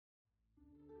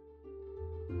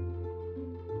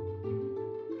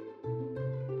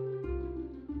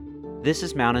This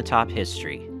is Mountaintop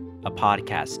History, a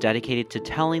podcast dedicated to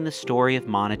telling the story of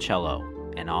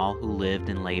Monticello and all who lived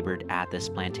and labored at this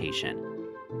plantation.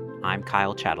 I'm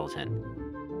Kyle Chattleton.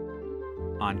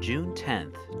 On June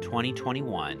 10th,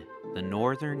 2021, the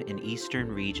northern and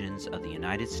eastern regions of the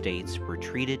United States were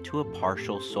treated to a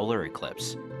partial solar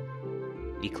eclipse.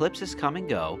 Eclipses come and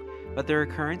go, but their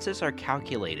occurrences are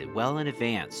calculated well in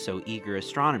advance so eager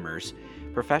astronomers,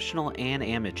 professional and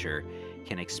amateur,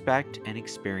 can expect and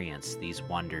experience these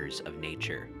wonders of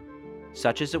nature.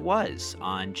 Such as it was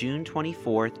on June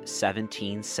 24,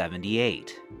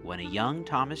 1778, when a young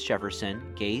Thomas Jefferson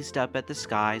gazed up at the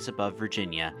skies above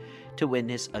Virginia to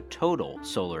witness a total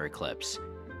solar eclipse.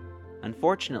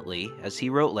 Unfortunately, as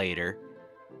he wrote later,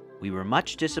 "We were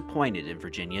much disappointed in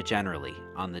Virginia generally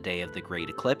on the day of the Great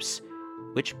Eclipse,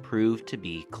 which proved to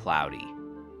be cloudy."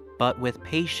 But with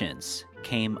patience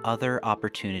came other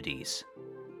opportunities.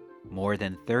 More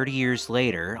than 30 years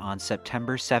later, on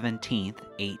September 17,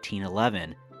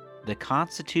 1811, the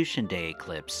Constitution Day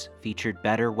eclipse featured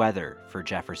better weather for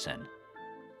Jefferson.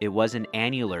 It was an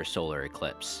annular solar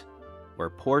eclipse, where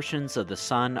portions of the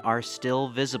sun are still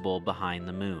visible behind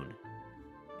the moon.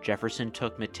 Jefferson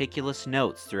took meticulous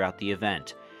notes throughout the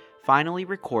event, finally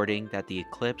recording that the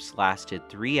eclipse lasted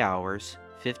 3 hours,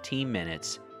 15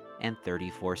 minutes, and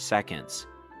 34 seconds.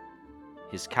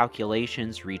 His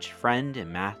calculations reached friend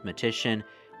and mathematician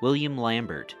William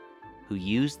Lambert, who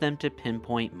used them to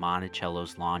pinpoint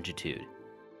Monticello's longitude.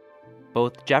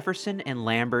 Both Jefferson and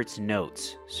Lambert's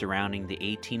notes surrounding the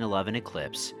 1811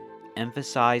 eclipse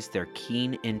emphasized their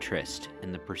keen interest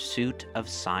in the pursuit of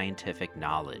scientific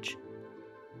knowledge.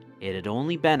 It had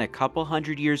only been a couple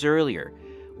hundred years earlier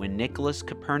when Nicholas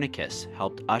Copernicus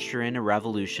helped usher in a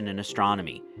revolution in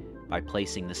astronomy by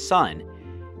placing the sun,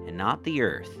 and not the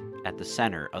Earth, at the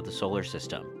center of the solar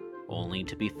system, only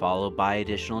to be followed by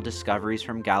additional discoveries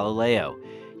from Galileo,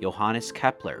 Johannes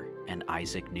Kepler, and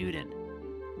Isaac Newton.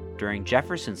 During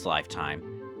Jefferson's lifetime,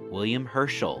 William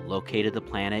Herschel located the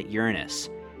planet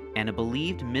Uranus, and a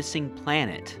believed missing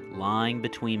planet lying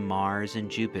between Mars and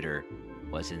Jupiter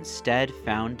was instead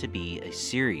found to be a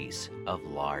series of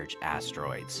large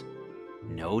asteroids.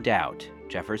 No doubt,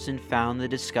 Jefferson found the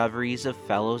discoveries of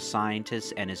fellow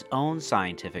scientists and his own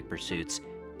scientific pursuits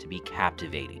to be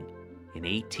captivating. In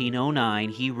 1809,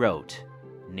 he wrote,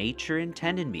 "Nature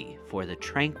intended me for the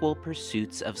tranquil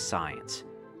pursuits of science,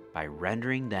 by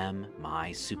rendering them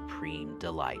my supreme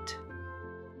delight."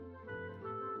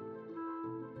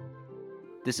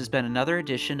 This has been another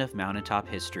edition of Mountaintop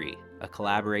History, a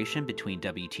collaboration between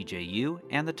WTJU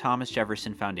and the Thomas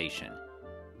Jefferson Foundation.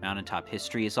 Mountaintop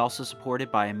History is also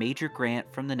supported by a major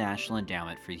grant from the National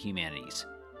Endowment for the Humanities.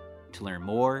 To learn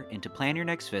more and to plan your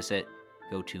next visit,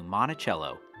 go to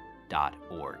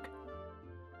monticello.org.